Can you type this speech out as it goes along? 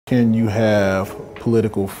can you have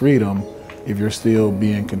political freedom if you're still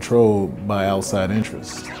being controlled by outside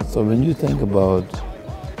interests? So when you think about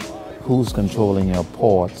who's controlling your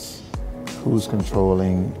ports, who's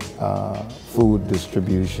controlling food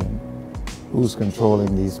distribution, who's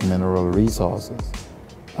controlling these mineral resources,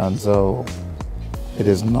 and so it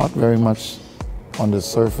is not very much on the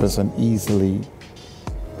surface and easily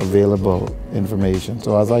available information.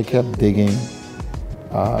 So as I kept digging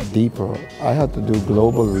deeper, I had to do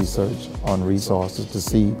global research on resources to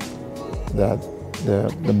see that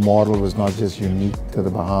the model was not just unique to the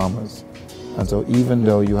Bahamas. And so even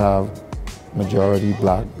though you have majority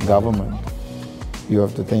black government, you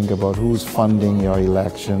have to think about who's funding your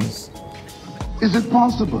elections. Is it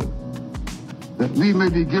possible that we may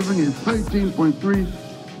be giving a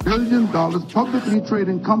 $13.3 billion publicly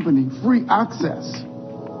trading company free access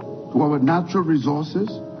to our natural resources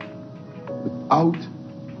without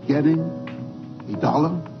getting a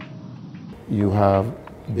dollar? You have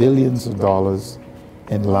billions of dollars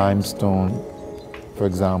in limestone, for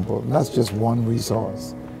example. That's just one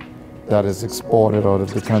resource that is exported out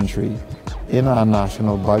of the country. In our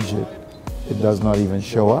national budget, it does not even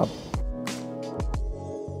show up.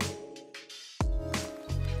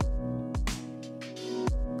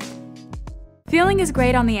 Feeling as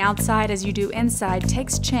great on the outside as you do inside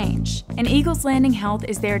takes change, and Eagles Landing Health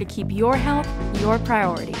is there to keep your health your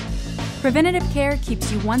priority. Preventative care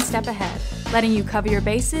keeps you one step ahead, letting you cover your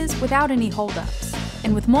bases without any holdups.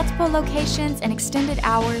 And with multiple locations and extended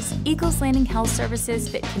hours, Eagles Landing Health Services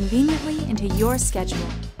fit conveniently into your schedule.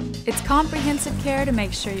 It's comprehensive care to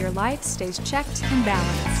make sure your life stays checked and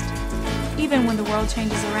balanced. Even when the world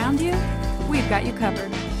changes around you, we've got you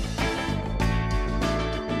covered.